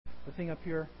the thing up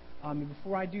here.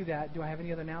 Before I do that, do I have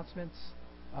any other announcements?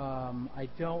 I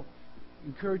don't.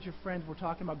 Encourage your friends. We're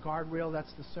talking about Guardrail.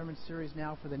 That's the sermon series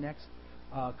now for the next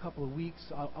couple of weeks.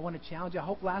 I want to challenge you. I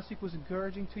hope last week was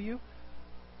encouraging to you.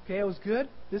 Okay, it was good.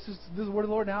 This is the word of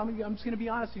the Lord. Now I'm just going to be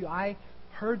honest with you. I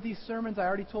heard these sermons. I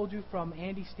already told you from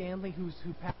Andy Stanley, who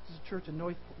pastors a church in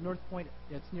North Point.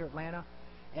 It's near Atlanta,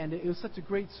 and it was such a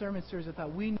great sermon series. I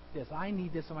thought we need this. I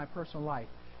need this in my personal life.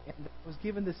 And I was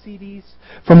given the CDs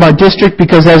from our district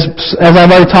because, as I've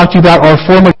already talked to you about, our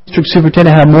former district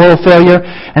superintendent had a moral failure,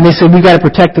 and they said we've got to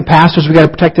protect the pastors, we've got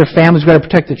to protect their families, we've got to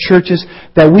protect the churches,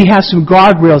 that we have some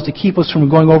guardrails to keep us from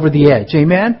going over the edge.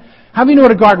 Amen? How many know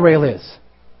what a guardrail is?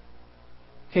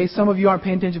 Okay, some of you aren't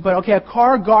paying attention, but okay, a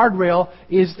car guardrail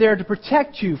is there to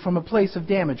protect you from a place of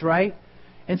damage, right?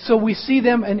 And so we see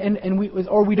them,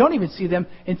 or we don't even see them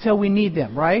until we need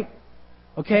them, right?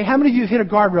 Okay, how many of you have hit a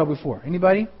guardrail before?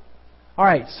 Anybody? All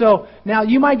right, so now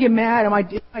you might get mad,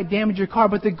 it might damage your car,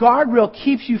 but the guardrail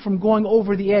keeps you from going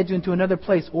over the edge into another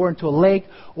place, or into a lake,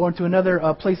 or into another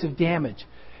place of damage.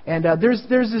 And there's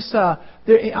this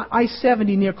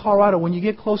I-70 near Colorado. When you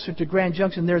get closer to Grand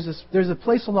Junction, there's a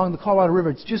place along the Colorado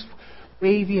River. It's just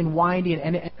wavy and windy,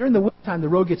 and during the wintertime, the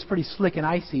road gets pretty slick and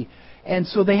icy. And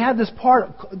so they had this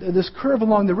curve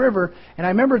along the river, and I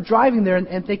remember driving there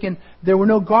and thinking there were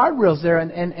no guardrails there.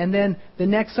 And then the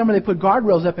next summer they put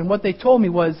guardrails up, and what they told me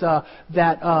was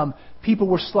that people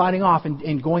were sliding off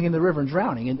and going in the river and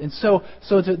drowning. And so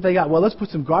they got, well, let's put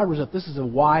some guardrails up. This is a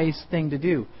wise thing to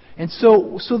do. And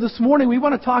so this morning we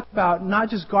want to talk about not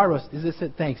just guardrails. Is this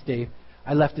it? Thanks, Dave.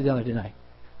 I left it down there, didn't I?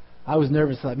 I was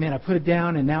nervous. I thought, man, I put it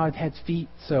down, and now it has feet,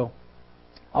 so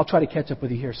I'll try to catch up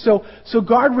with you here. So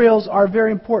guardrails are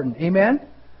very important. Amen?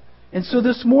 And so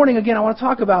this morning, again, I want to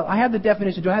talk about, I have the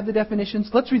definition. Do I have the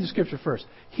definitions? Let's read the scripture first.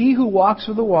 He who walks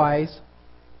with the wise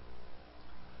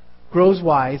grows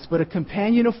wise, but a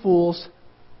companion of fools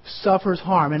suffers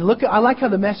harm. And look, I like how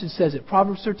the Message says it.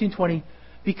 Proverbs 13:20.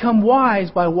 Become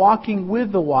wise by walking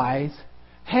with the wise.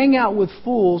 Hang out with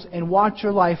fools and watch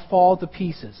your life fall to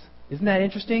pieces. Isn't that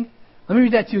interesting? Let me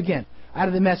read that to you again. Out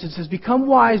of the Message, it says, become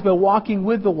wise by walking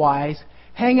with the wise,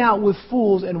 hang out with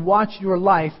fools, and watch your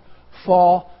life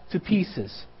fall to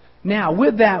pieces. Now,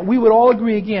 with that, we would all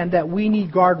agree again that we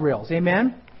need guardrails.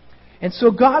 Amen? And so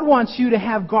God wants you to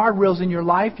have guardrails in your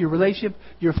life, your relationship,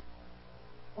 your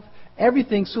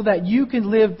everything, so that you can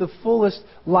live the fullest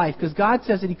life. Because God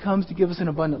says that He comes to give us an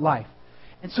abundant life.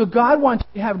 And so God wants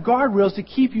you to have guardrails to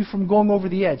keep you from going over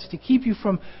the edge, to keep you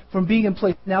from being in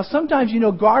place. Now, sometimes,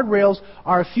 guardrails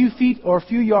are a few feet or a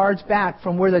few yards back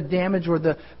from where the damage or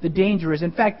the danger is.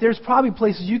 In fact, there's probably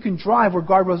places you can drive where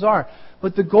guardrails are.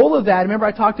 But the goal of that, remember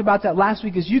I talked about that last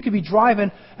week, is you could be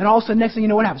driving, and all of a sudden, next thing you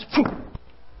know, what happens?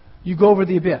 You go over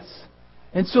the abyss.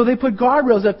 And so they put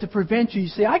guardrails up to prevent you. You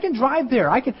say, I can drive there.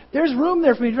 There's room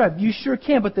there for me to drive. You sure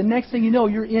can, but the next thing you know,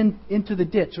 you're into the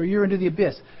ditch or you're into the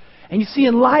abyss. And you see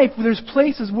in life, there's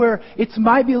places where it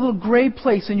might be a little gray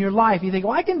place in your life. You think,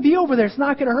 well, I can be over there. It's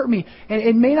not going to hurt me. And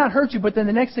it may not hurt you, but then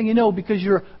the next thing you know, because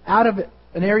you're out of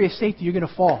an area of safety, you're going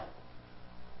to fall.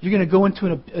 You're going to go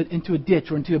into a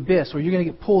ditch or into an abyss, or you're going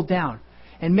to get pulled down.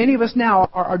 And many of us now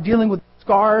are dealing with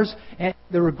scars and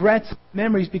the regrets,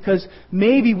 memories, because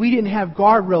maybe we didn't have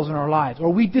guardrails in our lives,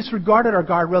 or we disregarded our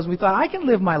guardrails and we thought, I can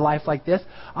live my life like this.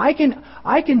 I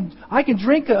can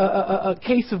drink a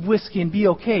case of whiskey and be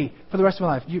okay for the rest of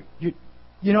my life. You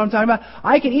know what I'm talking about?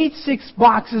 I can eat 6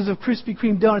 boxes of Krispy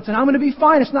Kreme donuts and I'm going to be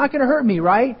fine. It's not going to hurt me,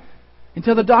 right?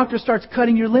 Until the doctor starts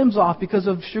cutting your limbs off because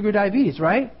of sugar diabetes,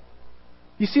 right?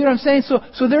 You see what I'm saying?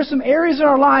 So there's some areas in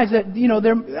our lives that,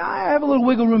 I have a little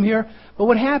wiggle room here. But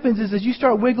what happens is as you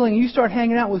start wiggling and you start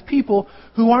hanging out with people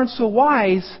who aren't so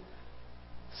wise,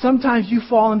 sometimes you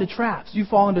fall into traps. You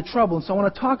fall into trouble. And so I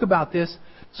want to talk about this.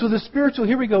 So the spiritual,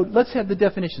 here we go. Let's have the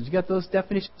definitions. You got those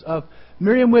definitions of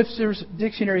Merriam-Webster's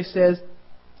dictionary says,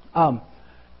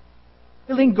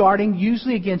 guarding,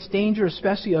 usually against danger,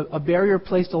 especially a barrier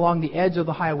placed along the edge of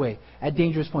the highway at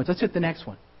dangerous points. Let's hit the next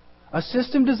one. A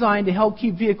system designed to help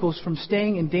keep vehicles from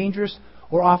staying in dangerous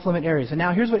or off-limit areas. And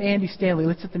now here's what Andy Stanley,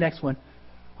 let's hit the next one.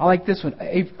 I like this one.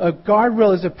 A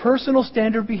guardrail is a personal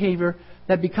standard of behavior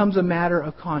that becomes a matter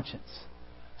of conscience.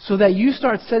 So that you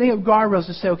start setting up guardrails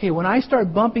to say, okay, when I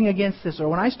start bumping against this, or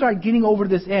when I start getting over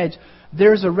this edge,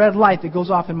 there's a red light that goes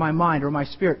off in my mind or my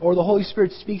spirit, or the Holy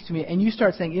Spirit speaks to me, and you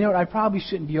start saying, you know what, I probably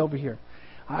shouldn't be over here.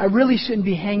 I really shouldn't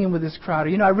be hanging with this crowd.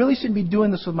 Or, I really shouldn't be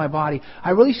doing this with my body.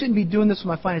 I really shouldn't be doing this with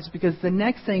my finances, because the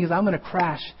next thing is I'm going to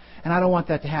crash, and I don't want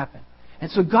that to happen.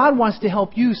 And so God wants to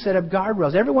help you set up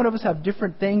guardrails. Every one of us have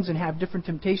different things and have different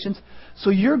temptations.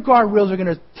 So your guardrails are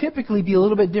going to typically be a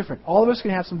little bit different. All of us are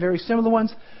going to have some very similar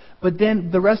ones. But then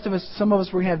the rest of us, some of us,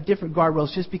 we're going to have different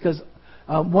guardrails just because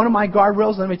one of my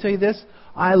guardrails, let me tell you this,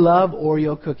 I love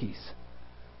Oreo cookies.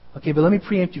 Okay, but let me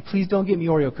preempt you. Please don't get me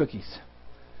Oreo cookies.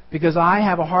 Because I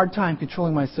have a hard time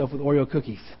controlling myself with Oreo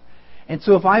cookies. And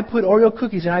so if I put Oreo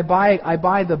cookies and I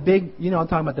buy the big, I'm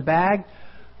talking about the bag,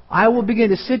 I will begin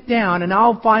to sit down and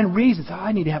I'll find reasons. Oh,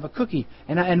 I need to have a cookie.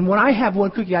 And when I have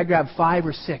one cookie, I grab 5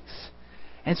 or 6.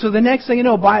 And so the next thing you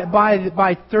know,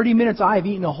 by 30 minutes, I've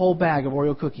eaten a whole bag of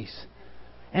Oreo cookies.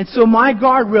 And so my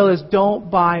guardrail is don't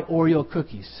buy Oreo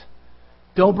cookies.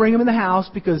 Don't bring them in the house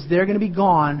because they're going to be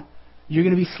gone. You're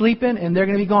going to be sleeping and they're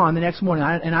going to be gone the next morning.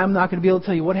 And I'm not going to be able to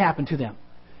tell you what happened to them.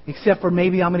 Except for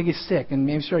maybe I'm going to get sick and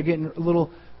maybe start getting a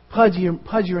little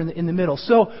pudgier in the middle.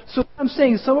 So what I'm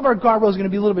saying is some of our guardrails are going to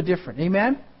be a little bit different.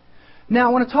 Amen? Now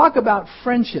I want to talk about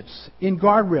friendships in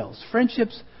guardrails.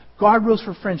 Friendships, guardrails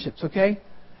for friendships, okay?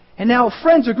 And now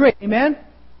friends are great. Amen?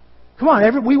 Come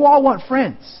on, we all want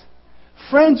friends.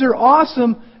 Friends are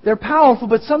awesome. They're powerful,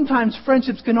 but sometimes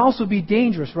friendships can also be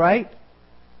dangerous, right?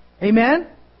 Amen?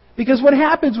 Because what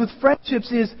happens with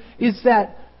friendships is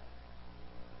that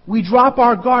we drop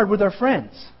our guard with our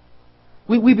friends.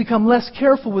 We become less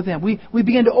careful with them. We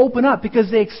begin to open up because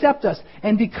they accept us.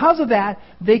 And because of that,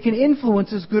 they can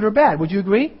influence us good or bad. Would you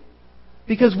agree?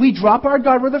 Because we drop our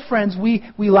guard with our friends. We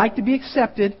like to be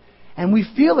accepted. And we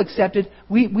feel accepted.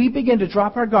 We begin to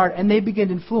drop our guard and they begin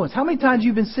to influence. How many times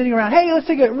you've been sitting around, hey, let's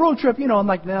take a road trip, I'm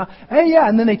like, no, hey, yeah,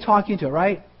 and then they talk you into it,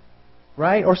 right?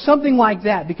 Right? Or something like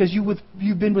that because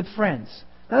you've been with friends.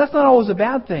 Now that's not always a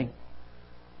bad thing.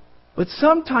 But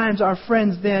sometimes our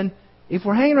friends then, if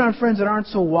we're hanging around friends that aren't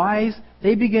so wise,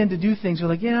 they begin to do things. We're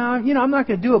like, I'm not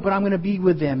going to do it, but I'm going to be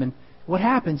with them. And what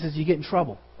happens is you get in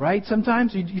trouble, right?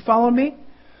 Sometimes, you follow me?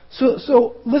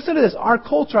 So listen to this. Our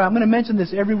culture, I'm going to mention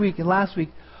this every week and last week,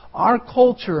 our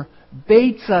culture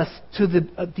baits us to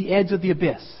the edge of the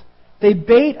abyss. They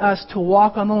bait us to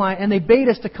walk on the line, and they bait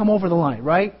us to come over the line,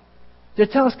 right? They're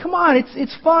telling us, come on,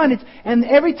 it's fun. And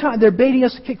every time they're baiting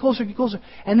us to get closer, get closer.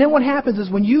 And then what happens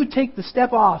is when you take the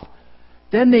step off,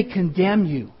 then they condemn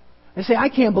you. They say, I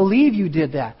can't believe you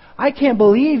did that. I can't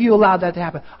believe you allowed that to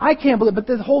happen. I can't believe, but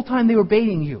the whole time they were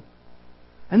baiting you.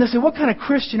 And they say, what kind of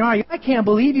Christian are you? I can't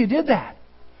believe you did that.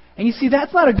 And you see,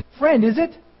 that's not a good friend, is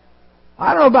it?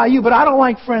 I don't know about you, but I don't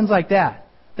like friends like that.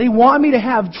 They want me to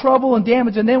have trouble and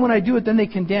damage, and then when I do it, then they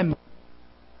condemn me.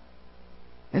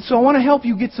 And so I want to help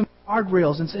you get some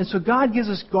guardrails. And so God gives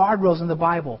us guardrails in the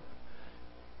Bible.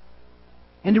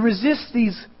 And to resist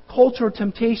these cultural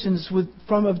temptations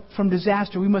from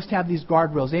disaster, we must have these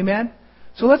guardrails. Amen?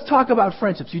 So let's talk about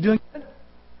friendships. You doing good?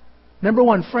 Number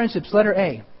 1, friendships, letter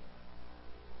A.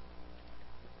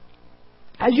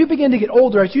 As you begin to get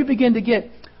older, as you begin to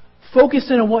get focused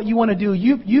in on what you want to do,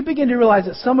 you begin to realize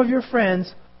that some of your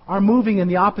friends are moving in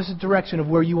the opposite direction of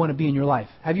where you want to be in your life.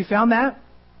 Have you found that?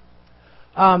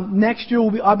 Next year,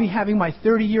 I'll be having my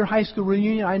 30-year high school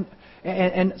reunion.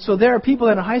 And so there are people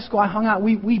that in high school I hung out.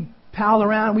 We palled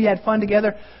around. We had fun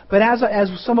together. But as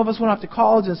some of us went off to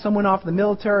college and some went off to the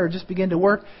military or just began to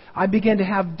work, I began to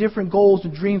have different goals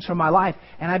and dreams for my life.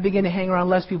 And I began to hang around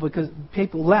less people because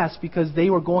they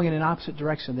were going in an opposite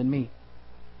direction than me.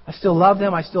 I still love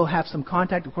them. I still have some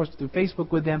contact, of course, through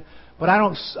Facebook with them. But I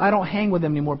don't hang with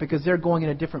them anymore because they're going in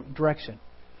a different direction.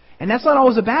 And that's not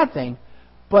always a bad thing.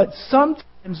 But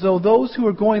sometimes, though, those who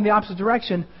are going in the opposite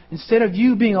direction, instead of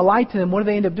you being a light to them, what do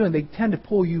they end up doing? They tend to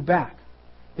pull you back.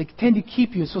 They tend to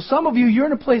keep you. So some of you, you're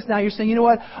in a place now, you're saying, you know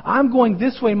what, I'm going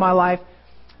this way in my life,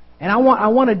 and I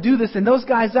want to do this. And those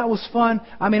guys, that was fun.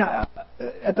 I mean,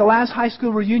 at the last high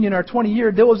school reunion, our 20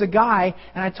 year, there was a guy,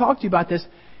 and I talked to you about this,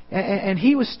 and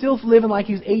he was still living like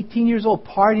he was 18 years old,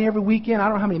 partying every weekend. I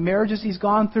don't know how many marriages he's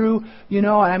gone through,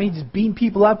 I mean, just beating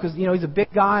people up because, he's a big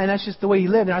guy, and that's just the way he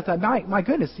lived. And I thought, my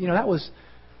goodness, that was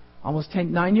almost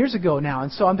 9 years ago now.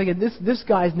 And so I'm thinking, this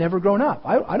guy's never grown up.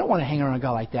 I don't want to hang around a guy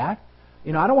like that.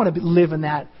 I don't want to live in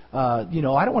that, I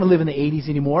don't want to live in the 80s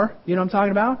anymore. You know what I'm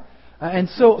talking about? And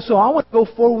so I want to go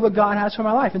forward with what God has for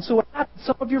my life. And so what happens,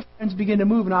 some of your friends begin to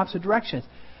move in opposite directions.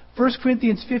 1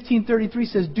 Corinthians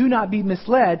 15:33 says, do not be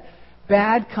misled.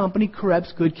 Bad company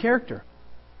corrupts good character.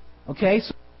 Okay?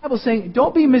 So the Bible is saying,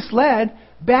 don't be misled.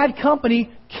 Bad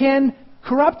company can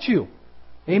corrupt you.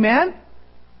 Amen?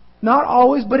 Not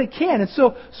always, but it can. And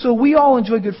so we all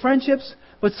enjoy good friendships.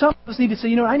 But some of us need to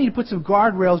say, I need to put some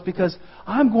guardrails because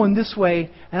I'm going this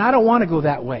way and I don't want to go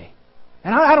that way.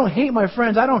 And I don't hate my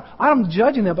friends. I'm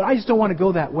judging them, but I just don't want to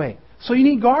go that way. So you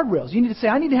need guardrails. You need to say,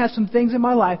 I need to have some things in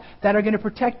my life that are going to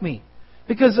protect me.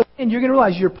 Because again, you're going to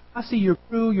realize your posse, your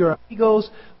crew, your amigos,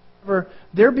 whatever,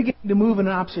 they're beginning to move in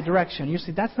an opposite direction. You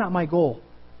say, that's not my goal.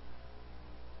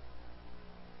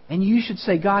 And you should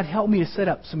say, God, help me to set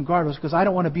up some guardrails because I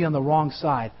don't want to be on the wrong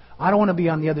side. I don't want to be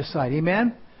on the other side.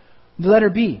 Amen? The letter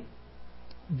B.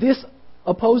 This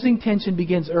opposing tension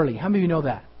begins early. How many of you know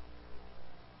that?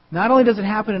 Not only does it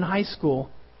happen in high school,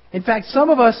 in fact, some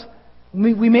of us,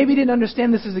 we maybe didn't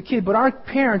understand this as a kid, but our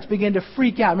parents began to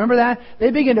freak out. Remember that?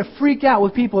 They began to freak out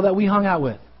with people that we hung out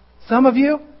with. Some of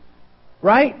you,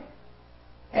 right?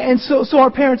 And so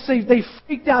our parents, they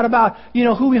freaked out about,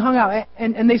 who we hung out.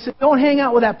 And they said, don't hang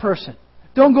out with that person.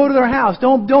 Don't go to their house.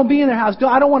 Don't be in their house.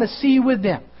 I don't want to see you with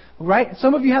them. Right?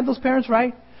 Some of you had those parents,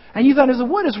 right? And you thought,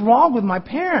 what is wrong with my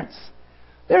parents?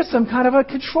 They're some kind of a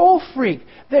control freak.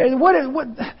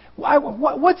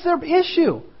 What's their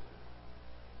issue?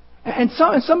 And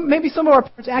maybe some of our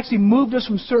parents actually moved us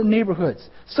from certain neighborhoods.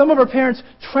 Some of our parents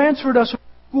transferred us from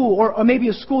school or maybe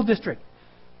a school district.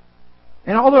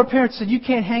 And all of our parents said, you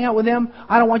can't hang out with them.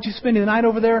 I don't want you spending the night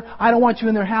over there. I don't want you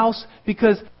in their house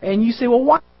because... And you say, well,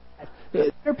 why?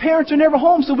 Their parents are never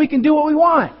home so we can do what we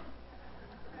want.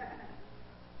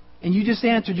 And you just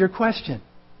answered your question.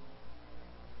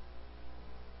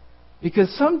 Because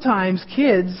sometimes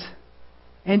kids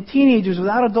and teenagers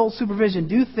without adult supervision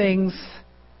do things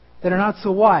that are not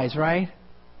so wise, right?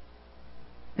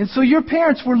 And so your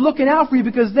parents were looking out for you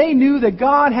because they knew that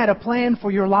God had a plan for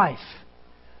your life.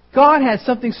 God had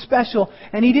something special,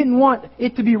 and He didn't want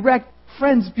it to be wrecked,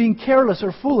 friends being careless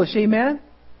or foolish, amen?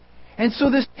 And so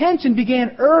this tension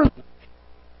began early.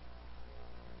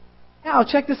 Now,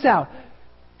 check this out.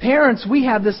 Parents, we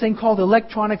have this thing called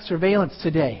electronic surveillance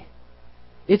today.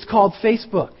 It's called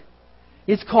Facebook.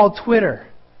 It's called Twitter.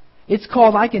 It's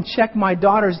called, I can check my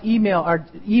daughter's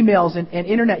emails and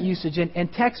internet usage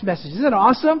and text messages. Isn't it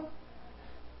awesome?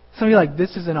 Some of you are like,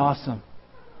 this isn't awesome.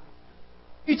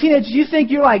 You teenagers, you think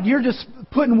you're just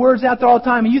putting words out there all the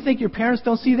time and you think your parents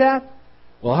don't see that?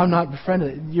 Well, I'm not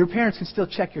befriended. Your parents can still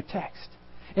check your text.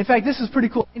 In fact, this is pretty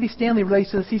cool. Andy Stanley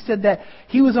relates to this. He said that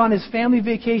he was on his family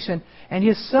vacation and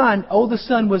his son, oldest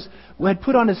son, had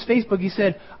put on his Facebook, he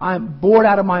said, I'm bored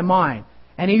out of my mind.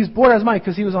 And he was bored out of his mind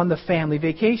because he was on the family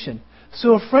vacation.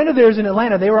 So a friend of theirs in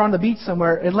Atlanta, they were on the beach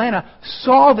somewhere, Atlanta,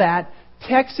 saw that,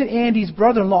 texted Andy's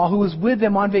brother-in-law who was with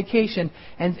them on vacation,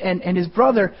 and his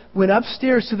brother went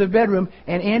upstairs to the bedroom,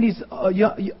 and Andy's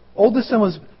oldest son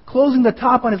was closing the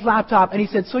top on his laptop, and he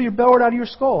said, so you're bored out of your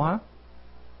skull, huh?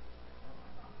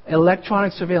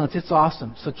 Electronic surveillance, it's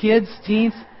awesome. So kids,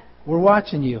 teens, we're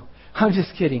watching you. I'm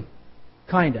just kidding.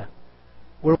 Kinda.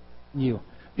 We're watching you.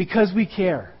 Because we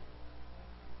care.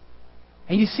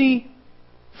 And you see,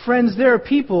 friends, there are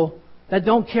people that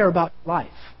don't care about life.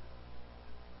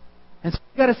 And so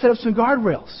you've got to set up some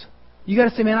guardrails. You've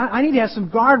got to say, man, I need to have some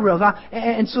guardrails.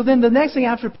 And so then the next thing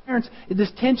after parents,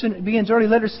 this tension begins early.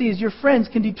 Letter C is your friends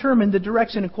can determine the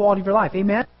direction and quality of your life.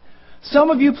 Amen?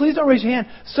 Some of you, please don't raise your hand.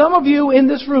 Some of you in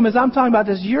this room, as I'm talking about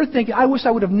this, you're thinking, I wish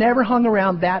I would have never hung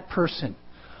around that person.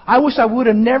 I wish I would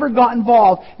have never got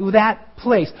involved with that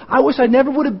place. I wish I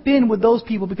never would have been with those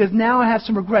people because now I have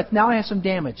some regrets. Now I have some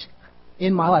damage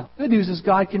in my life. The good news is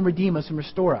God can redeem us and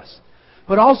restore us.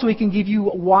 But also He can give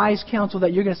you wise counsel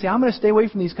that you're going to say, I'm going to stay away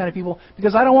from these kind of people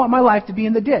because I don't want my life to be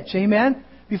in the ditch. Amen?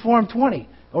 Before I'm 20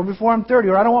 or before I'm 30.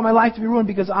 Or I don't want my life to be ruined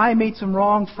because I made some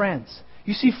wrong friends.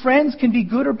 You see, friends can be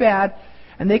good or bad,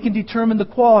 and they can determine the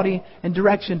quality and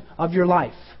direction of your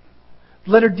life.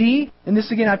 Letter D, and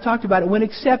this again I've talked about it, when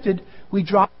accepted, we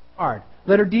drop the guard.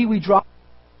 Letter D, we drop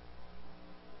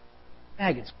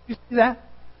magnets. You see that?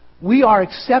 We are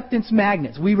acceptance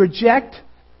magnets. We reject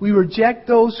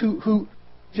those who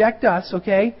reject us,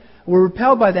 okay? We're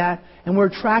repelled by that, and we're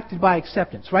attracted by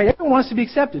acceptance, right? Everyone wants to be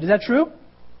accepted. Is that true?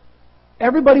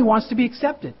 Everybody wants to be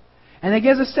accepted. And like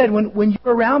as I said, when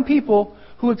you're around people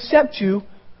who accept you,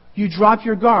 you drop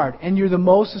your guard, and you're the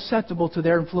most susceptible to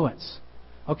their influence.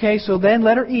 Okay, so then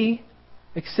letter E,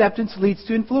 acceptance leads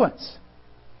to influence.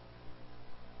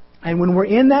 And when we're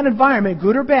in that environment,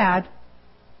 good or bad,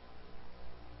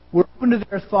 we're open to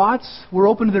their thoughts, we're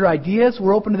open to their ideas,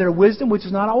 we're open to their wisdom, which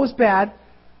is not always bad.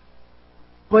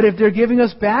 But if they're giving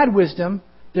us bad wisdom,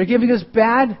 they're giving us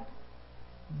bad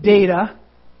data,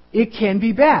 it can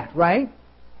be bad, right?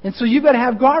 And so you've got to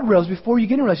have guardrails before you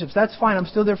get in relationships. That's fine, I'm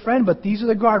still their friend, but these are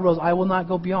the guardrails I will not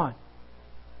go beyond.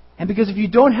 And because if you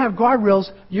don't have guardrails,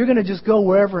 you're going to just go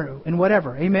wherever and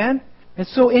whatever. Amen? And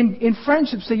so in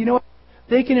friendships, say, you know what?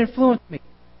 They can influence me.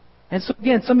 And so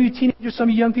again, some of you teenagers, some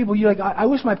of you young people, you're like, I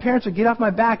wish my parents would get off my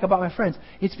back about my friends.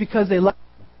 It's because they love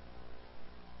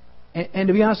me. And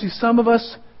to be honest with you, some of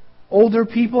us, older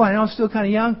people, I know I'm still kind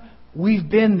of young, we've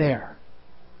been there.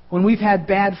 When we've had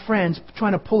bad friends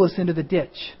trying to pull us into the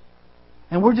ditch.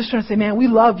 And we're just trying to say, man, we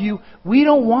love you. We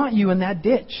don't want you in that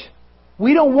ditch.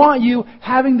 We don't want you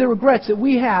having the regrets that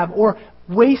we have or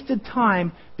wasted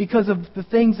time because of the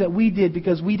things that we did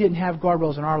because we didn't have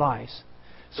guardrails in our lives.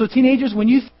 So teenagers, when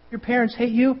you think your parents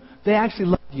hate you, they actually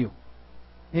love you.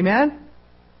 Amen?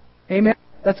 Amen?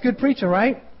 That's good preaching,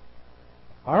 right?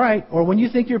 All right. Or when you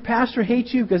think your pastor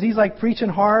hates you because he's like preaching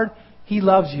hard, he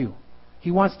loves you.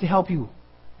 He wants to help you.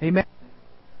 Amen?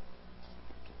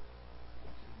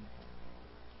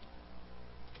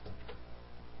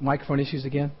 Microphone issues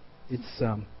again? It's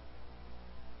No,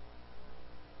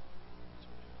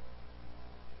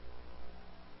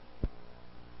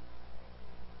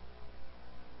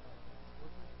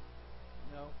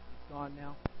 it's gone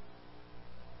now.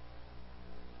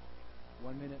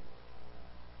 1 minute.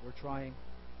 We're trying.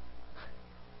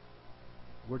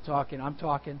 We're talking. I'm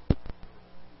talking.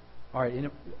 All right.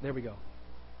 There we go.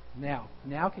 Now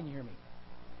can you hear me?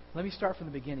 Let me start from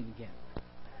the beginning again.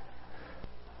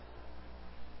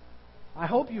 I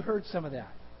hope you heard some of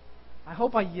that. I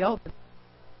hope I yelled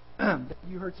that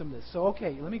you heard some of this. So,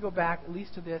 okay, let me go back at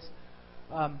least to this.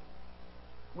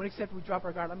 When accepted, we drop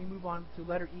our guard. Let me move on to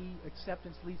letter E.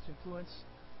 Acceptance leads to influence.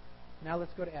 Now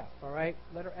let's go to F. All right.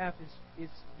 Letter F is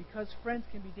because friends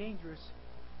can be dangerous.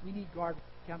 We need guard.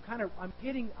 Okay, I'm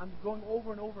going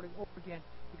over and over and over again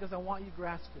because I want you to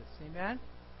grasp this. Amen.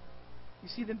 You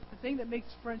see, the thing that makes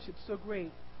friendships so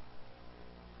great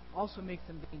also makes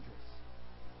them dangerous.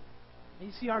 And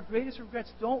you see, our greatest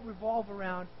regrets don't revolve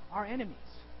around our enemies.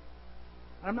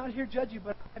 And I'm not here to judge you,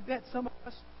 but I bet some of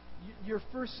us, your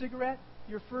first cigarette,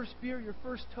 your first beer, your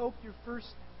first toke, your first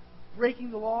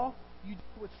breaking the law, you do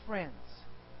it with friends.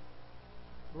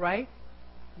 Right?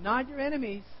 Not your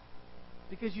enemies,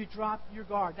 because you dropped your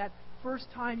guard. That first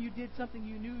time you did something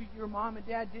you knew your mom and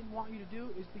dad didn't want you to do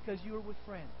is because you were with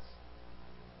friends.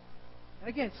 And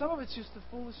again, some of it's just the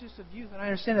foolishness of youth, and I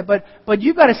understand that. But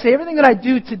you've got to say everything that I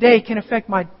do today can affect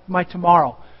my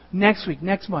tomorrow, next week,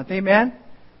 next month. Amen?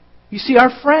 You see,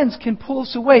 our friends can pull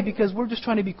us away because we're just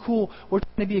trying to be cool. We're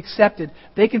trying to be accepted.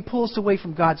 They can pull us away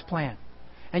from God's plan.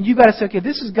 And you've got to say, okay,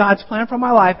 this is God's plan for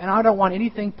my life, and I don't want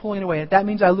anything pulling away. If that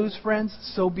means I lose friends,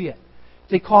 so be it.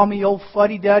 If they call me old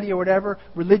fuddy-duddy or whatever,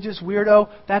 religious weirdo,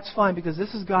 that's fine because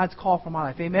this is God's call for my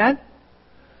life. Amen?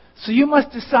 So you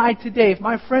must decide today, if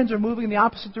my friends are moving in the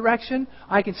opposite direction,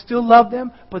 I can still love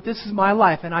them, but this is my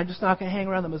life, and I'm just not going to hang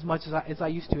around them as much as I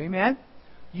used to. Amen?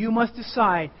 You must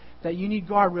decide that you need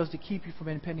guardrails to keep you from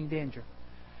impending danger.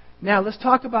 Now, let's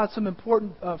talk about some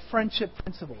important friendship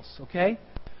principles, okay?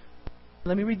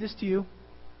 Let me read this to you.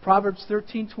 Proverbs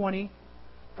 13:20.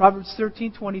 Proverbs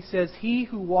 13:20 says, "He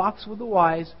who walks with the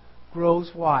wise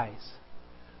grows wise,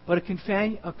 but a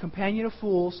companion of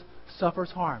fools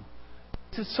suffers harm."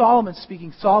 This is Solomon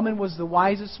speaking. Solomon was the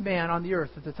wisest man on the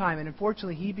earth at the time, and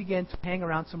unfortunately he began to hang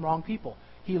around some wrong people.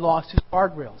 He lost his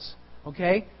guardrails.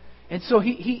 Okay? And so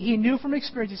he knew from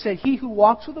experience, he said, "He who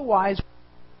walks with the wise,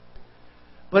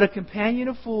 but a companion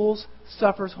of fools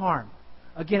suffers harm."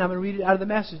 Again, I'm going to read it out of the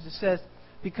Message. It says,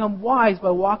 "Become wise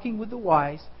by walking with the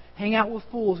wise, hang out with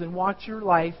fools, and watch your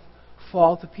life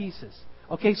fall to pieces."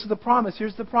 Okay, so the promise,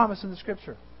 here's the promise in the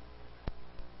Scripture.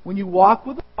 When you walk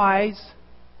with the wise,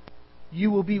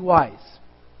 you will be wise.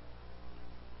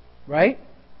 Right?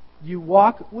 You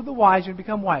walk with the wise, you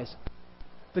become wise.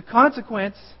 The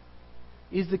consequence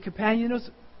is the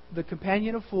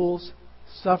companion of fools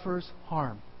suffers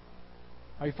harm.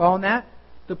 Are you following that?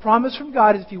 The promise from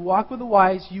God is if you walk with the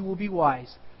wise, you will be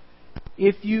wise.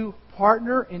 If you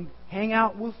partner and hang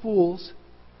out with fools,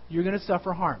 you're going to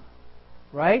suffer harm.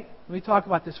 Right? Let me talk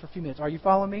about this for a few minutes. Are you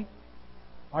following me?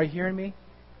 Are you hearing me?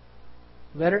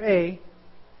 Letter A.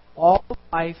 All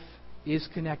life is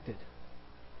connected.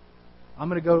 I'm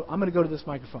going to go to this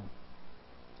microphone.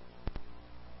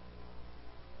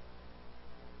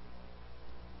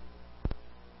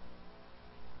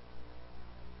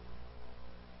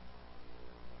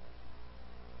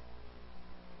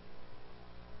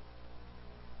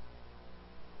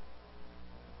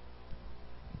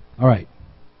 All right.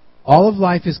 All of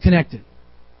life is connected.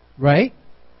 Right?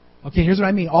 Okay, here's what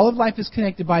I mean. All of life is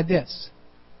connected by this.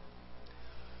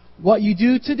 What you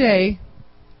do today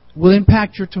will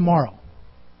impact your tomorrow.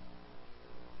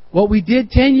 What we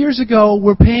did 10 years ago,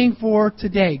 we're paying for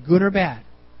today, good or bad.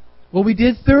 What we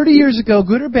did 30 years ago,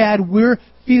 good or bad, we're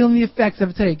feeling the effects of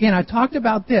it today. Again, I talked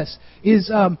about this,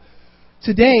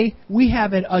 today we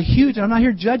have a huge, I'm not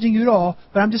here judging you at all,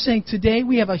 but I'm just saying today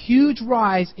we have a huge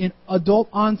rise in adult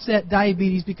onset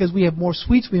diabetes because we have more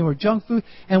sweets, we have more junk food,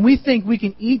 and we think we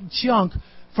can eat junk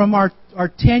from our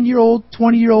 10-year-old,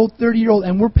 20-year-old, 30-year-old,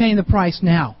 and we're paying the price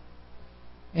now.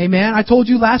 Amen? I told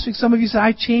you last week, some of you said,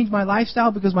 I changed my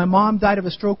lifestyle because my mom died of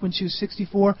a stroke when she was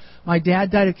 64. My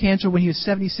dad died of cancer when he was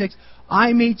 76.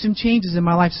 I made some changes in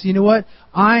my life. So you know what?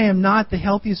 I am not the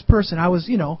healthiest person. I was,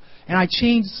 and I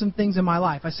changed some things in my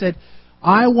life. I said,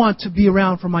 I want to be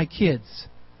around for my kids.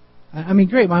 I mean,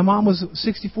 great. My mom was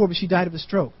 64, but she died of a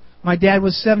stroke. My dad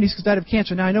was 70 because he died of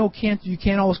cancer. Now, I know cancer, you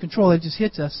can't always control it. It just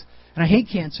hits us. And I hate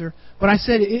cancer. But I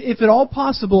said, if at all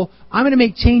possible, I'm going to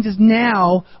make changes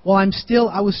now while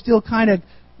I was still kind of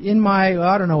in my,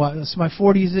 my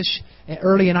 40s-ish,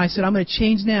 early. And I said, I'm going to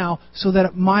change now so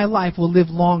that my life will live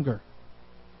longer.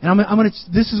 And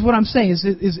this is what I'm saying,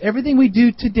 is everything we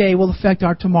do today will affect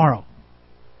our tomorrow.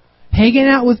 Hanging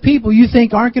out with people you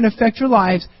think aren't going to affect your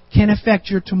lives can affect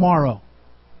your tomorrow.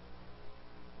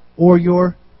 Or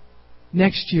your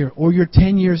next year. Or your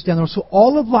 10 years down the road. So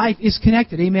all of life is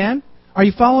connected. Amen? Are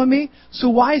you following me? So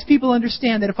wise people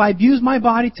understand that if I abuse my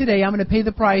body today, I'm going to pay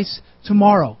the price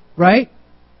tomorrow. Right?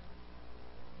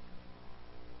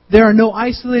 There are no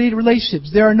isolated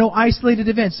relationships. There are no isolated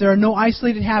events. There are no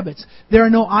isolated habits. There are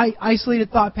no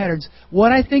isolated thought patterns.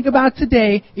 What I think about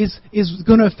today is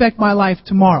going to affect my life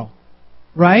tomorrow.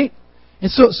 Right?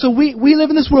 And so we live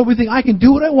in this world. We think, I can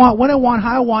do what I want, when I want,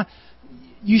 how I want.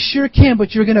 You sure can,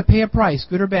 but you're going to pay a price,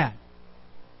 good or bad.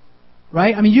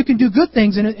 Right? I mean, you can do good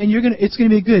things, and it's going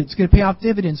to be good. It's going to pay off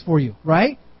dividends for you.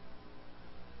 Right?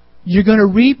 You're going to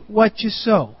reap what you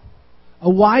sow. A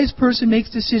wise person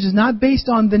makes decisions not based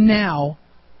on the now,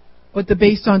 but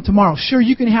based on tomorrow. Sure,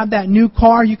 you can have that new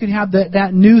car, you can have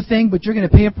that new thing, but you're going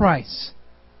to pay a price.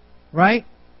 Right?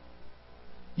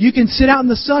 You can sit out in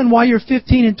the sun while you're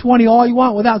 15 and 20 all you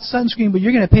want without sunscreen, but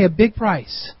you're going to pay a big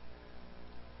price.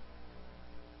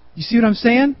 You see what I'm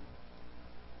saying?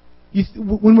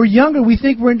 When we're younger, we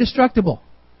think we're indestructible.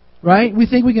 Right? We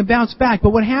think we can bounce back.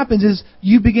 But what happens is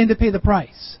you begin to pay the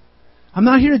price. I'm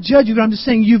not here to judge you, but I'm just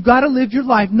saying you've got to live your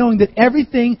life knowing that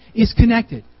everything is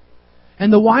connected.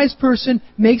 And the wise person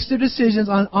makes their decisions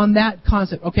on that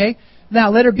concept. Okay? Now,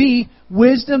 letter B,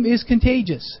 wisdom is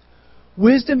contagious.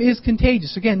 Wisdom is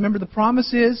contagious. Again, remember the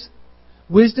promise is,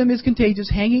 wisdom is contagious.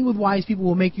 Hanging with wise people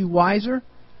will make you wiser.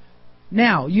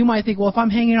 Now, you might think, well, if I'm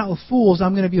hanging out with fools,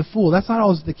 I'm going to be a fool. That's not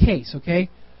always the case, okay?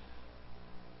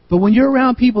 But when you're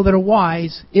around people that are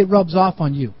wise, it rubs off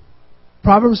on you.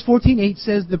 Proverbs 14:8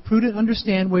 says, the prudent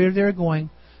understand where they're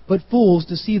going, but fools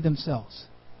deceive themselves.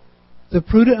 The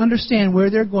prudent understand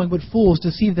where they're going, but fools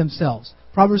deceive themselves.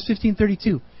 Proverbs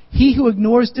 15:32. He who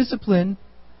ignores discipline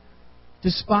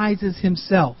despises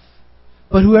himself,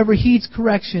 but whoever heeds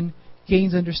correction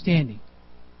gains understanding.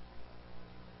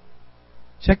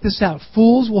 Check this out.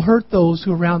 Fools will hurt those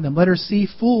who are around them. Letter C,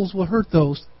 fools will hurt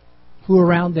those who are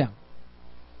around them.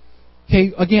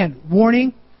 Okay, again,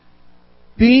 warning.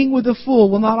 Being with a fool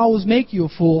will not always make you a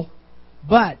fool,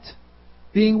 but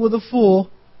being with a fool,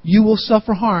 you will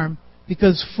suffer harm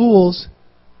because fools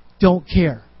don't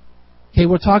care. Okay,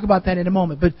 we'll talk about that in a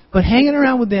moment. But hanging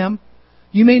around with them,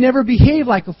 you may never behave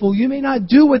like a fool. You may not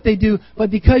do what they do,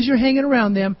 but because you're hanging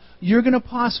around them, you're going to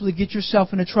possibly get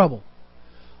yourself into trouble.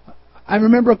 I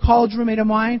remember a college roommate of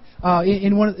mine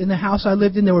in the house I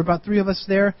lived in. There were about 3 of us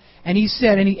there, and he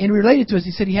said, and he related to us.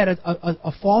 He said he had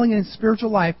a falling in his spiritual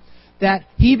life, that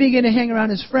he began to hang around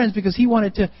his friends because he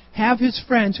wanted to have his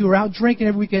friends who were out drinking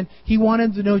every weekend. He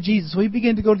wanted to know Jesus, so he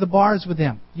began to go to the bars with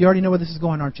them. You already know where this is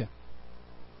going, aren't you?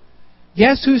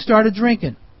 Guess who started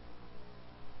drinking?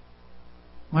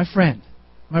 My friend,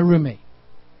 my roommate.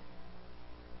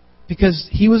 Because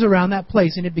he was around that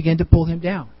place and it began to pull him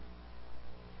down.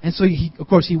 And so, of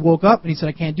course, he woke up and he said,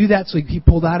 I can't do that. So he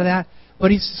pulled out of that.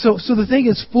 But so the thing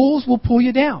is, fools will pull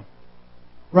you down.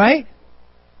 Right?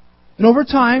 And over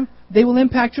time, they will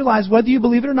impact your lives, whether you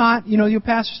believe it or not. You know, your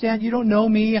pastor stand, you don't know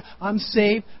me, I'm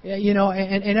saved.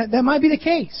 And that might be the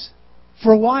case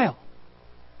for a while.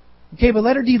 Okay, but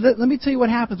letter D, let me tell you what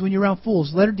happens when you're around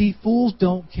fools. Letter D, fools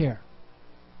don't care.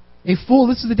 A fool,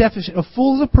 this is the definition. A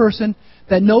fool is a person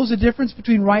that knows the difference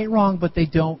between right and wrong, but they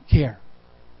don't care.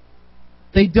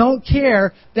 They don't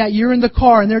care that you're in the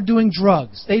car and they're doing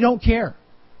drugs. They don't care.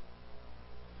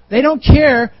 They don't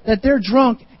care that they're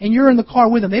drunk and you're in the car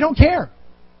with them. They don't care.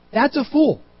 That's a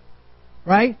fool.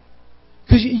 Right?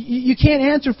 Because you can't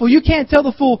answer a fool. You can't tell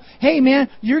the fool, hey man,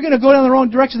 you're going to go down the wrong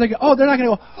direction. They're not going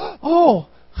to go, oh,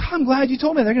 I'm glad you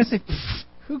told me. They're going to say,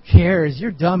 who cares?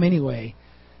 You're dumb anyway.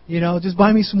 Just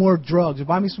buy me some more drugs or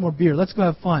buy me some more beer. Let's go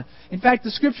have fun. In fact,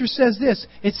 the Scripture says this.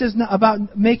 It says about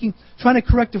trying to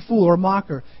correct a fool or a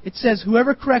mocker. It says,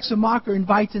 whoever corrects a mocker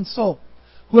invites insult.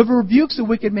 Whoever rebukes a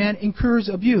wicked man incurs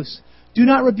abuse. Do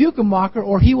not rebuke a mocker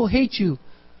or he will hate you.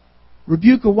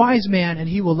 Rebuke a wise man and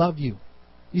he will love you.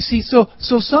 You see, so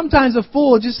sometimes a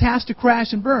fool just has to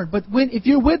crash and burn. But if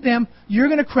you're with them, you're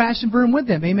going to crash and burn with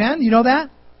them. Amen? You know that?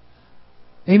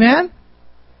 Amen?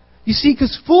 You see,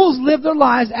 because fools live their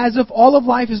lives as if all of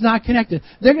life is not connected.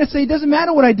 They're going to say, it doesn't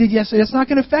matter what I did yesterday. It's not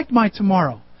going to affect my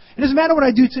tomorrow. It doesn't matter what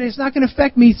I do today. It's not going to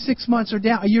affect me 6 months or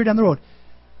a year down the road.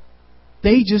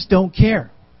 They just don't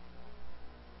care.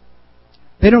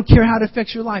 They don't care how it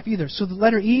affects your life either. So the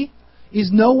letter E is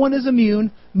no one is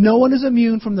immune. No one is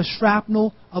immune from the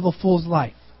shrapnel of a fool's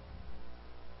life.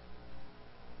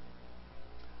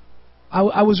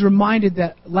 I was reminded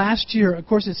that last year, of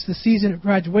course, it's the season of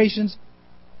graduations.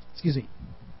 Excuse me.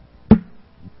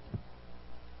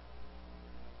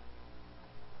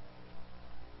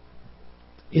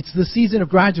 It's the season of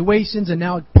graduations, and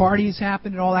now parties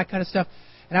happen and all that kind of stuff.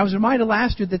 And I was reminded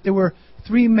last year that there were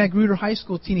 3 Magruder High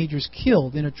School teenagers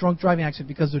killed in a drunk driving accident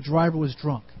because the driver was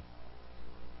drunk.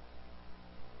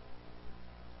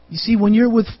 You see, when you're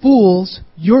with fools,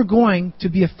 you're going to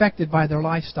be affected by their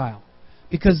lifestyle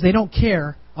because they don't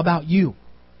care about you.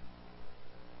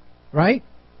 Right?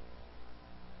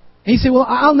 And you say, well,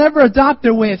 I'll never adopt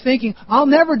their way of thinking. I'll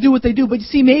never do what they do. But you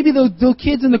see, maybe those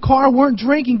kids in the car weren't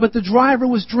drinking, but the driver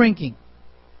was drinking.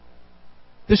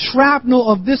 The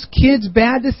shrapnel of this kid's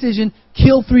bad decision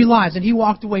killed 3 lives, and he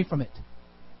walked away from it.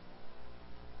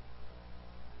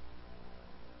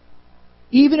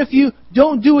 Even if you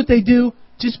don't do what they do,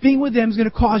 just being with them is going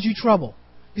to cause you trouble.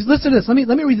 Because listen to this.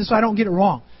 Let me read this so I don't get it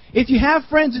wrong. If you have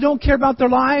friends who don't care about their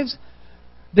lives,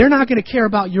 they're not going to care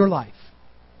about your life.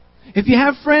 If you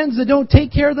have friends that don't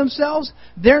take care of themselves,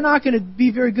 they're not going to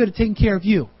be very good at taking care of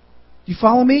you. Do you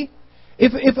follow me?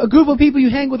 If a group of people you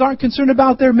hang with aren't concerned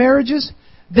about their marriages,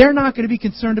 they're not going to be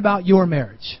concerned about your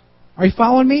marriage. Are you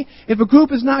following me? If a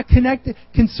group is not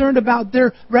concerned about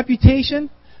their reputation,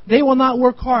 they will not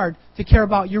work hard to care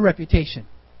about your reputation.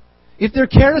 If they're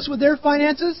careless with their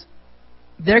finances,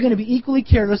 they're going to be equally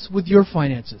careless with your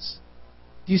finances.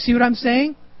 Do you see what I'm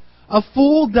saying? A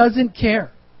fool doesn't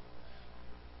care.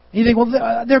 And you think,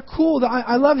 well, they're cool.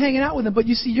 I love hanging out with them. But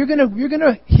you see, you're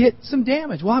gonna hit some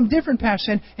damage. Well, I'm different, Pastor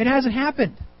Stan. It hasn't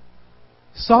happened.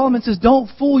 Solomon says, don't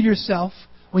fool yourself.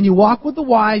 When you walk with the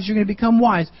wise, you're going to become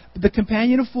wise. But the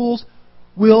companion of fools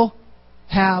will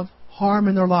have harm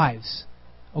in their lives.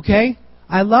 Okay?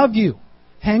 I love you.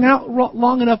 Hang out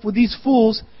long enough with these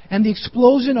fools, and the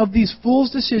explosion of these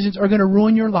fools' decisions are going to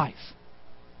ruin your life.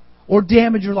 Or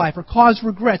damage your life, or cause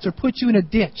regrets, or put you in a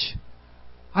ditch.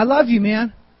 I love you,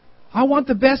 man. I want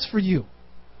the best for you.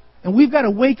 And we've got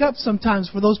to wake up sometimes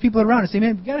for those people around us. Say,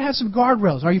 man, we've got to have some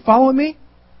guardrails. Are you following me?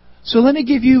 So let me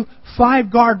give you 5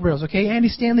 guardrails, okay? Andy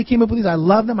Stanley came up with these. I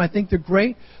love them. I think they're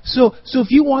great. So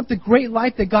if you want the great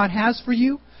life that God has for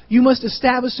you, you must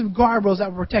establish some guardrails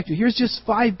that will protect you. Here's just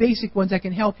 5 basic ones that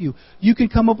can help you. You can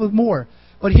come up with more.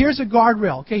 But here's a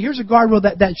guardrail, okay? Here's a guardrail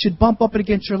that should bump up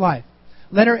against your life.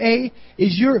 Letter A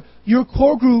is your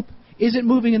core group isn't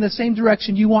moving in the same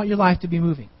direction you want your life to be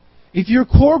moving. If your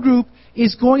core group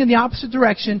is going in the opposite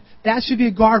direction, that should be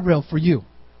a guardrail for you.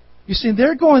 You're saying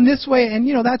they're going this way, and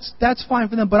that's fine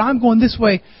for them, but I'm going this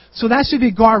way, so that should be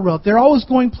a guardrail. If they're always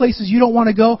going places you don't want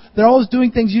to go, they're always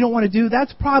doing things you don't want to do,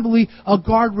 that's probably a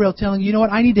guardrail telling you know what,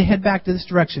 I need to head back to this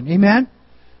direction. Amen?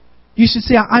 You should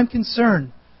say, I'm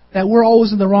concerned that we're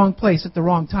always in the wrong place at the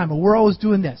wrong time, or we're always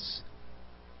doing this.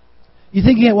 You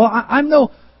think, yeah, well, I'm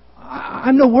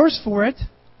no worse for it.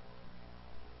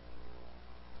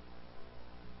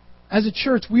 As a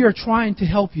church, we are trying to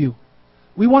help you.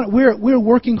 We're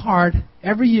working hard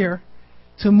every year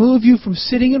to move you from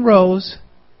sitting in rows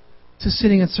to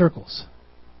sitting in circles.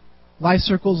 Life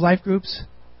circles, life groups.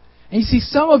 And you see,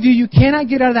 some of you cannot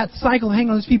get out of that cycle of hanging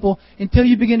on those people until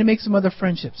you begin to make some other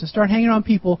friendships and start hanging on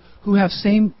people who have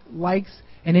same likes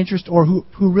and interests or who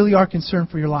really are concerned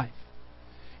for your life.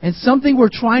 And something we're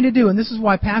trying to do, and this is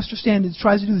why Pastor Stan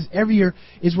tries to do this every year,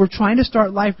 is we're trying to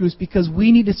start life groups because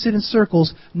we need to sit in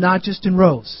circles, not just in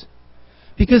rows.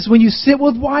 Because when you sit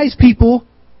with wise people,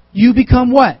 you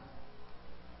become what?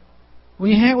 When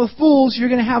you hang out with fools, you're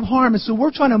going to have harm. And so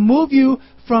we're trying to move you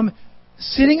from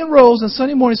sitting in rows on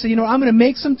Sunday morning and say, I'm going to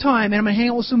make some time and I'm going to hang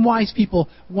out with some wise people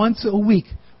once a week,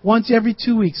 once every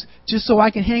 2 weeks, just so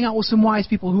I can hang out with some wise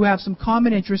people who have some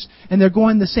common interests and they're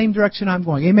going the same direction I'm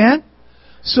going. Amen?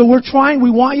 So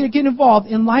we want you to get involved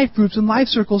in life groups and life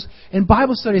circles and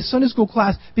Bible studies, Sunday school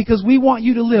class, because we want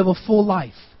you to live a full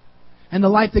life and the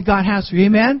life that God has for you.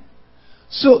 Amen?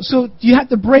 So you have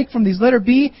to break from these. Letter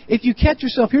B, if you catch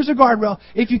yourself, here's a guardrail,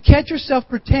 if you catch yourself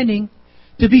pretending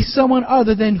to be someone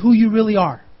other than who you really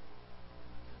are.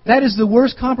 That is the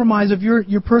worst compromise of your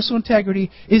personal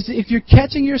integrity, is if you're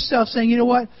catching yourself saying, you know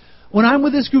what, when I'm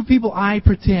with this group of people, I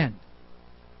pretend.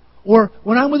 Or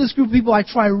when I'm with this group of people, I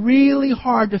try really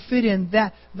hard to fit in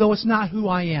that, though it's not who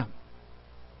I am.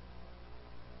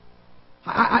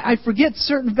 I forget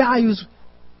certain values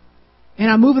and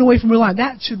I'm moving away from real life.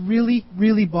 That should really,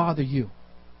 really bother you.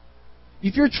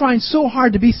 If you're trying so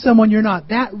hard to be someone you're not,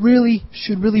 that really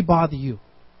should really bother you.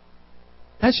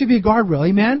 That should be a guardrail.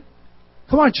 Amen?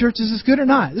 Come on, church. Is this good or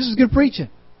not? This is good preaching.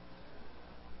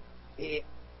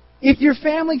 If your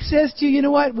family says to you, you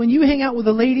know what, when you hang out with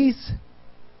the ladies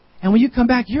and when you come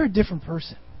back, you're a different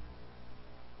person.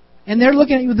 And they're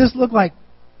looking at you with this look like,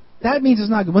 that means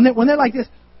it's not good. When they're like this,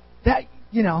 that,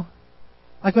 you know,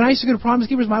 like when I used to go to Promise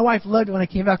Keepers, my wife loved it when I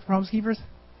came back from Promise Keepers.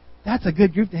 That's a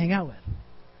good group to hang out with.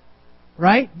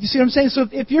 Right? You see what I'm saying? So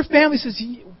if your family says,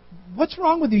 what's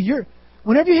wrong with you?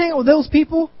 Whenever you hang out with those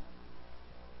people,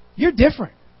 you're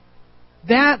different.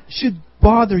 That should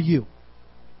bother you.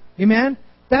 Amen?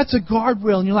 That's a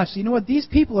guardrail in your life. So you know what? These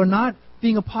people are not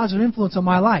being a positive influence on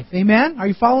my life. Amen? Are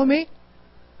you following me?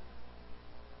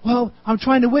 Well, I'm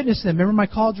trying to witness them. Remember my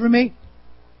college roommate?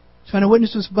 Trying to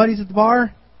witness to his buddies at the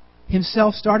bar?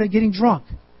 Himself started getting drunk.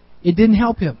 It didn't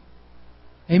help him.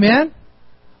 Amen?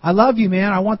 I love you,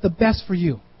 man. I want the best for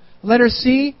you. Letter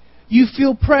C, you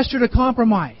feel pressure to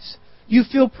compromise. You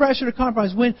feel pressure to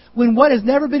compromise. When what has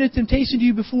never been a temptation to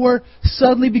you before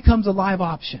suddenly becomes a live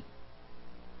option.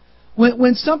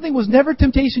 When something was never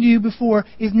temptation to you before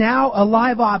is now a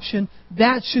live option,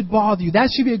 that should bother you. That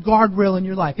should be a guardrail in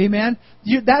your life. Amen?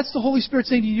 That's the Holy Spirit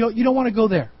saying to you, you don't want to go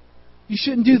there. You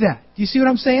shouldn't do that. Do you see what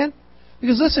I'm saying?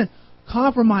 Because listen,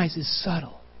 compromise is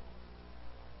subtle.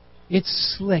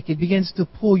 It's slick. It begins to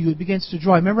pull you. It begins to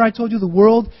draw. Remember I told you the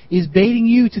world is baiting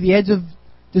you to the edge of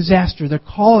disaster. They're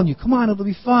calling you. Come on, it'll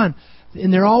be fun.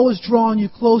 And they're always drawing you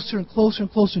closer and closer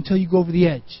and closer until you go over the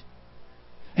edge.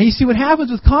 And you see what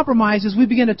happens with compromise is we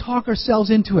begin to talk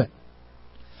ourselves into it.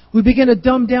 We begin to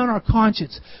dumb down our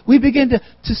conscience. We begin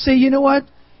to say, you know what?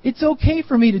 It's okay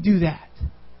for me to do that.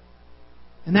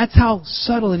 And that's how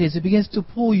subtle it is. It begins to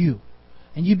pull you.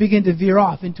 And you begin to veer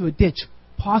off into a ditch,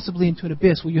 possibly into an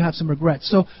abyss where you have some regrets.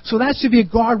 So that should be a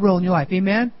guardrail in your life.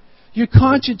 Amen? Your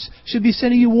conscience should be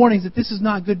sending you warnings that this is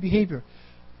not good behavior.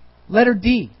 Letter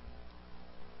D.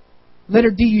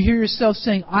 Letter D, you hear yourself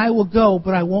saying, I will go,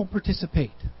 but I won't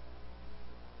participate.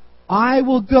 I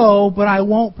will go, but I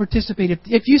won't participate.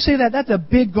 If you say that, that's a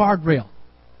big guardrail.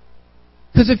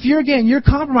 Because if you're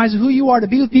compromising who you are to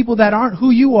be with people that aren't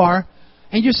who you are,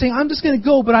 and you're saying, I'm just going to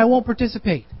go, but I won't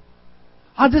participate.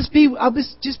 I'll just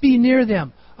be near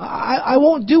them. I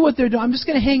won't do what they're doing. I'm just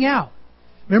going to hang out.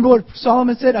 Remember what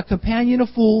Solomon said? A companion of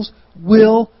fools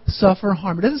will suffer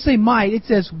harm. It doesn't say might. It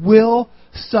says will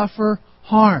suffer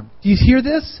harm. Do you hear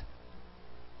this?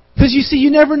 Because you see, you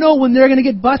never know when they're going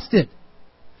to get busted.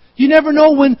 You never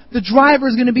know when the driver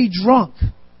is going to be drunk.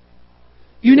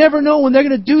 You never know when they're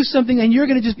going to do something and you're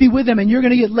going to just be with them and you're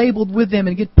going to get labeled with them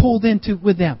and get pulled into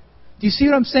with them. Do you see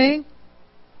what I'm saying?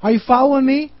 Are you following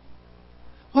me?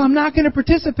 Well, I'm not going to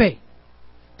participate.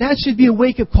 That should be a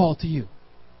wake-up call to you.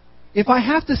 If I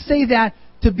have to say that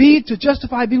to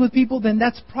justify being with people, then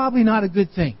that's probably not a good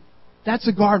thing. That's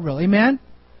a guardrail. Amen?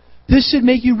 This should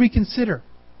make you reconsider.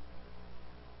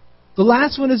 The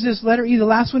last one is this, letter E, the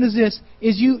last one is this,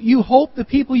 is you hope the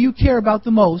people you care about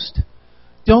the most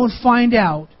don't find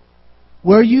out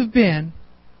where you've been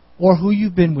or who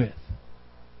you've been with.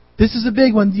 This is a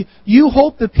big one. You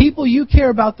hope the people you care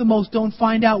about the most don't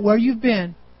find out where you've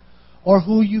been or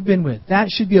who you've been with. That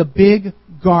should be a big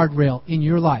guardrail in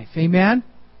your life. Amen?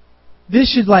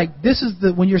 This is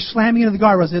when you're slamming into the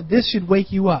guardrails, this should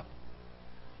wake you up.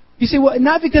 You say, well,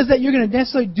 not because that you're going to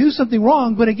necessarily do something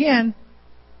wrong, but again,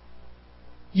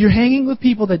 you're hanging with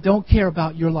people that don't care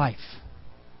about your life.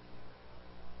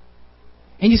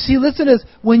 And you see, listen to this.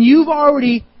 When you've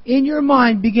already, in your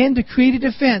mind, began to create a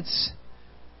defense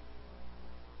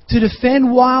to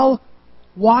defend while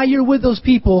you're with those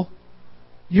people,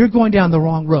 you're going down the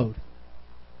wrong road.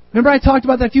 Remember I talked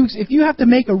about that a few weeks. If you have to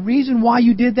make a reason why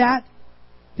you did that,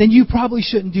 then you probably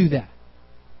shouldn't do that.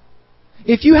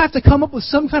 If you have to come up with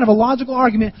some kind of a logical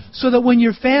argument so that when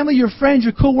your family, your friends,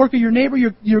 your coworker, your neighbor,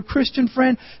 your Christian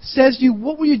friend says to you,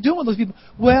 what were you doing with those people?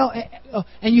 Well,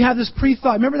 and you have this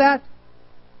pre-thought. Remember that?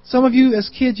 Some of you as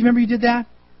kids, you remember you did that?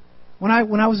 When I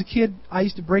was a kid, I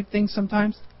used to break things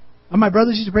sometimes. My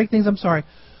brothers used to break things.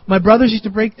 My brothers used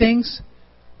to break things.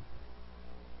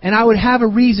 And I would have a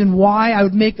reason why. I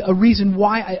would make a reason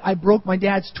why I broke my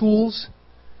dad's tools.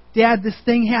 Dad, this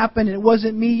thing happened, and it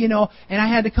wasn't me, and I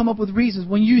had to come up with reasons.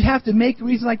 When you have to make a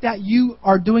reason like that, you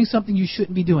are doing something you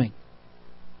shouldn't be doing.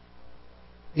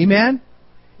 Amen?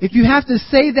 If you have to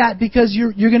say that because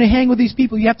you're going to hang with these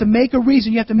people, you have to make a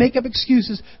reason, you have to make up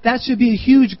excuses, that should be a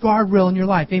huge guardrail in your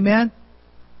life. Amen?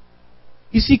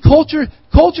 You see, culture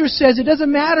says it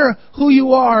doesn't matter who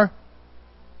you are.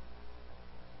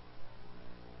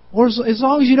 Or as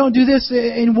long as you don't do this,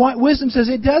 and wisdom says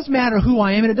it does matter who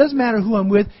I am, and it does matter who I'm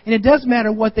with, and it does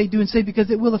matter what they do and say because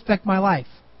it will affect my life.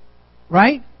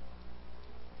 Right?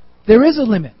 There is a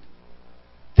limit.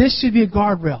 This should be a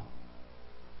guardrail.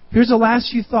 Here's the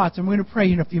last few thoughts, and we're going to pray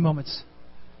here in a few moments.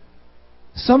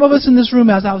 Some of us in this room,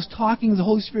 as I was talking, the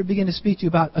Holy Spirit began to speak to you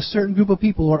about a certain group of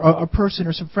people or a person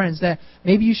or some friends that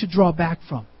maybe you should draw back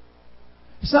from.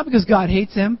 It's not because God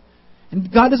hates them,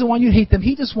 and God doesn't want you to hate them.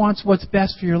 He just wants what's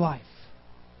best for your life.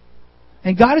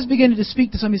 And God is beginning to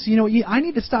speak to somebody and say, you know what, I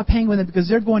need to stop hanging with them because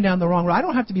they're going down the wrong road. I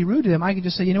don't have to be rude to them. I can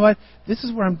just say, you know what, this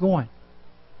is where I'm going.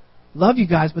 Love you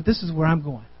guys, but this is where I'm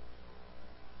going.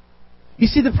 You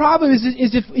see, the problem is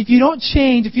if you don't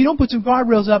change, if you don't put some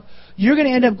guardrails up, you're going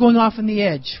to end up going off on the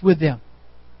edge with them.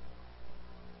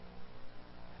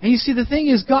 And you see, the thing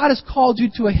is, God has called you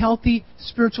to a healthy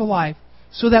spiritual life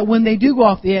so that when they do go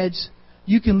off the edge,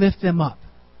 you can lift them up.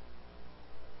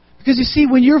 Because you see,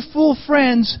 when your full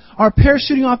friends are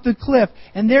parachuting off the cliff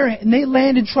and they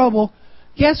land in trouble,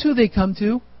 guess who they come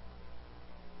to?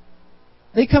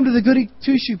 They come to the goody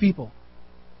two-shoe people.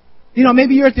 You know,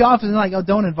 maybe you're at the office and they're like, oh,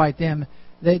 don't invite them.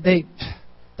 They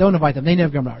don't invite them. They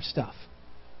never come to our stuff.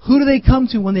 Who do they come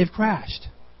to when they've crashed?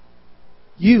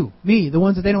 You, me, the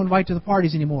ones that they don't invite to the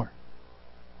parties anymore.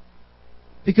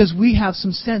 Because we have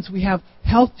some sense, we have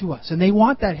health to us, and they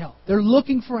want that health. They're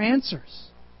looking for answers.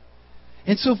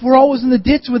 And so if we're always in the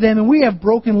ditch with them and we have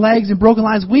broken legs and broken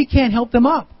lives, we can't help them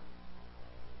up.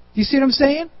 Do you see what I'm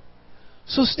saying?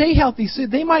 So stay healthy. So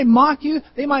they might mock you.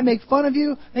 They might make fun of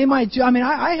you. They might.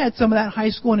 I had some of that in high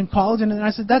school and in college, and I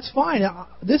said, that's fine.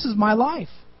 This is my life.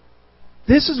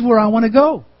 This is where I want to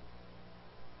go.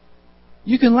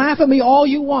 You can laugh at me all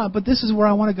you want, but this is where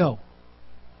I want to go.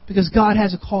 Because God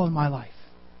has a call in my life.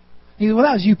 And you go, well,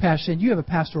 that was you, Pastor. And you have a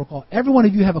pastoral call. Every one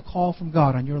of you have a call from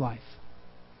God on your life.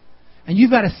 And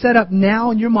you've got to set up now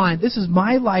in your mind, this is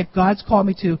my life God's called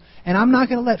me to, and I'm not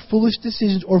going to let foolish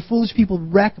decisions or foolish people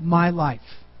wreck my life.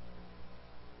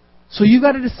 So you've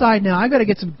got to decide now, I've got to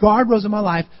get some guardrails in my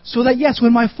life so that, yes,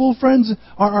 when my full friends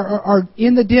are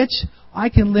in the ditch, I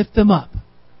can lift them up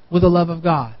with the love of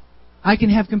God. I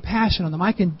can have compassion on them.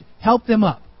 I can help them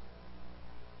up.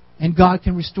 And God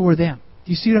can restore them.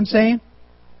 Do you see what I'm saying?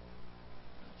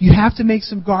 You have to make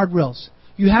some guardrails.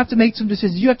 You have to make some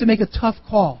decisions. You have to make a tough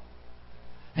call.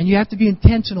 And you have to be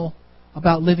intentional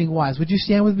about living wise. Would you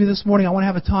stand with me this morning? I want to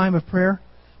have a time of prayer.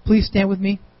 Please stand with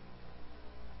me.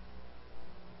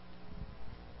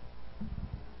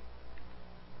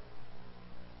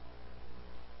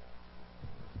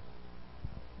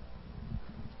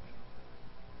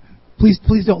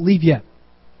 Please don't leave yet.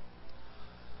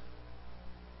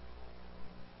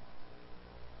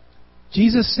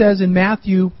 Jesus says in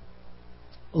Matthew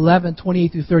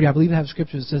 11:28-30, I believe I have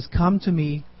scripture that says, "Come to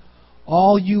me,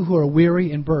 all you who are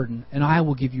weary and burdened, and I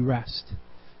will give you rest.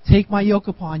 Take my yoke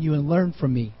upon you and learn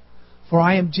from me, for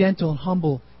I am gentle and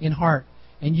humble in heart,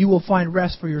 and you will find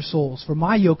rest for your souls. For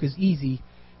my yoke is easy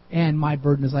and my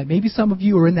burden is light." Maybe some of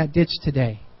you are in that ditch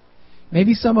today.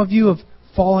 Maybe some of you have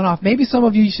fallen off. Maybe some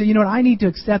of you say, you know what, I need to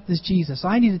accept this Jesus.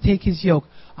 I need to take His yoke.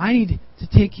 I need to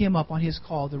take Him up on His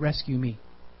call to rescue me.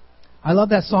 I love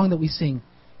that song that we sing.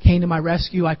 Came to my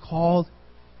rescue, I called,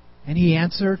 and He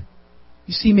answered.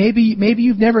 You see, maybe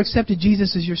you've never accepted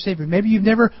Jesus as your Savior. Maybe you've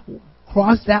never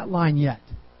crossed that line yet.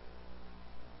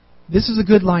 This is a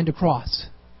good line to cross.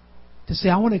 To say,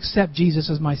 I want to accept Jesus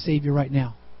as my Savior right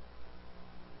now.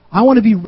 I want to be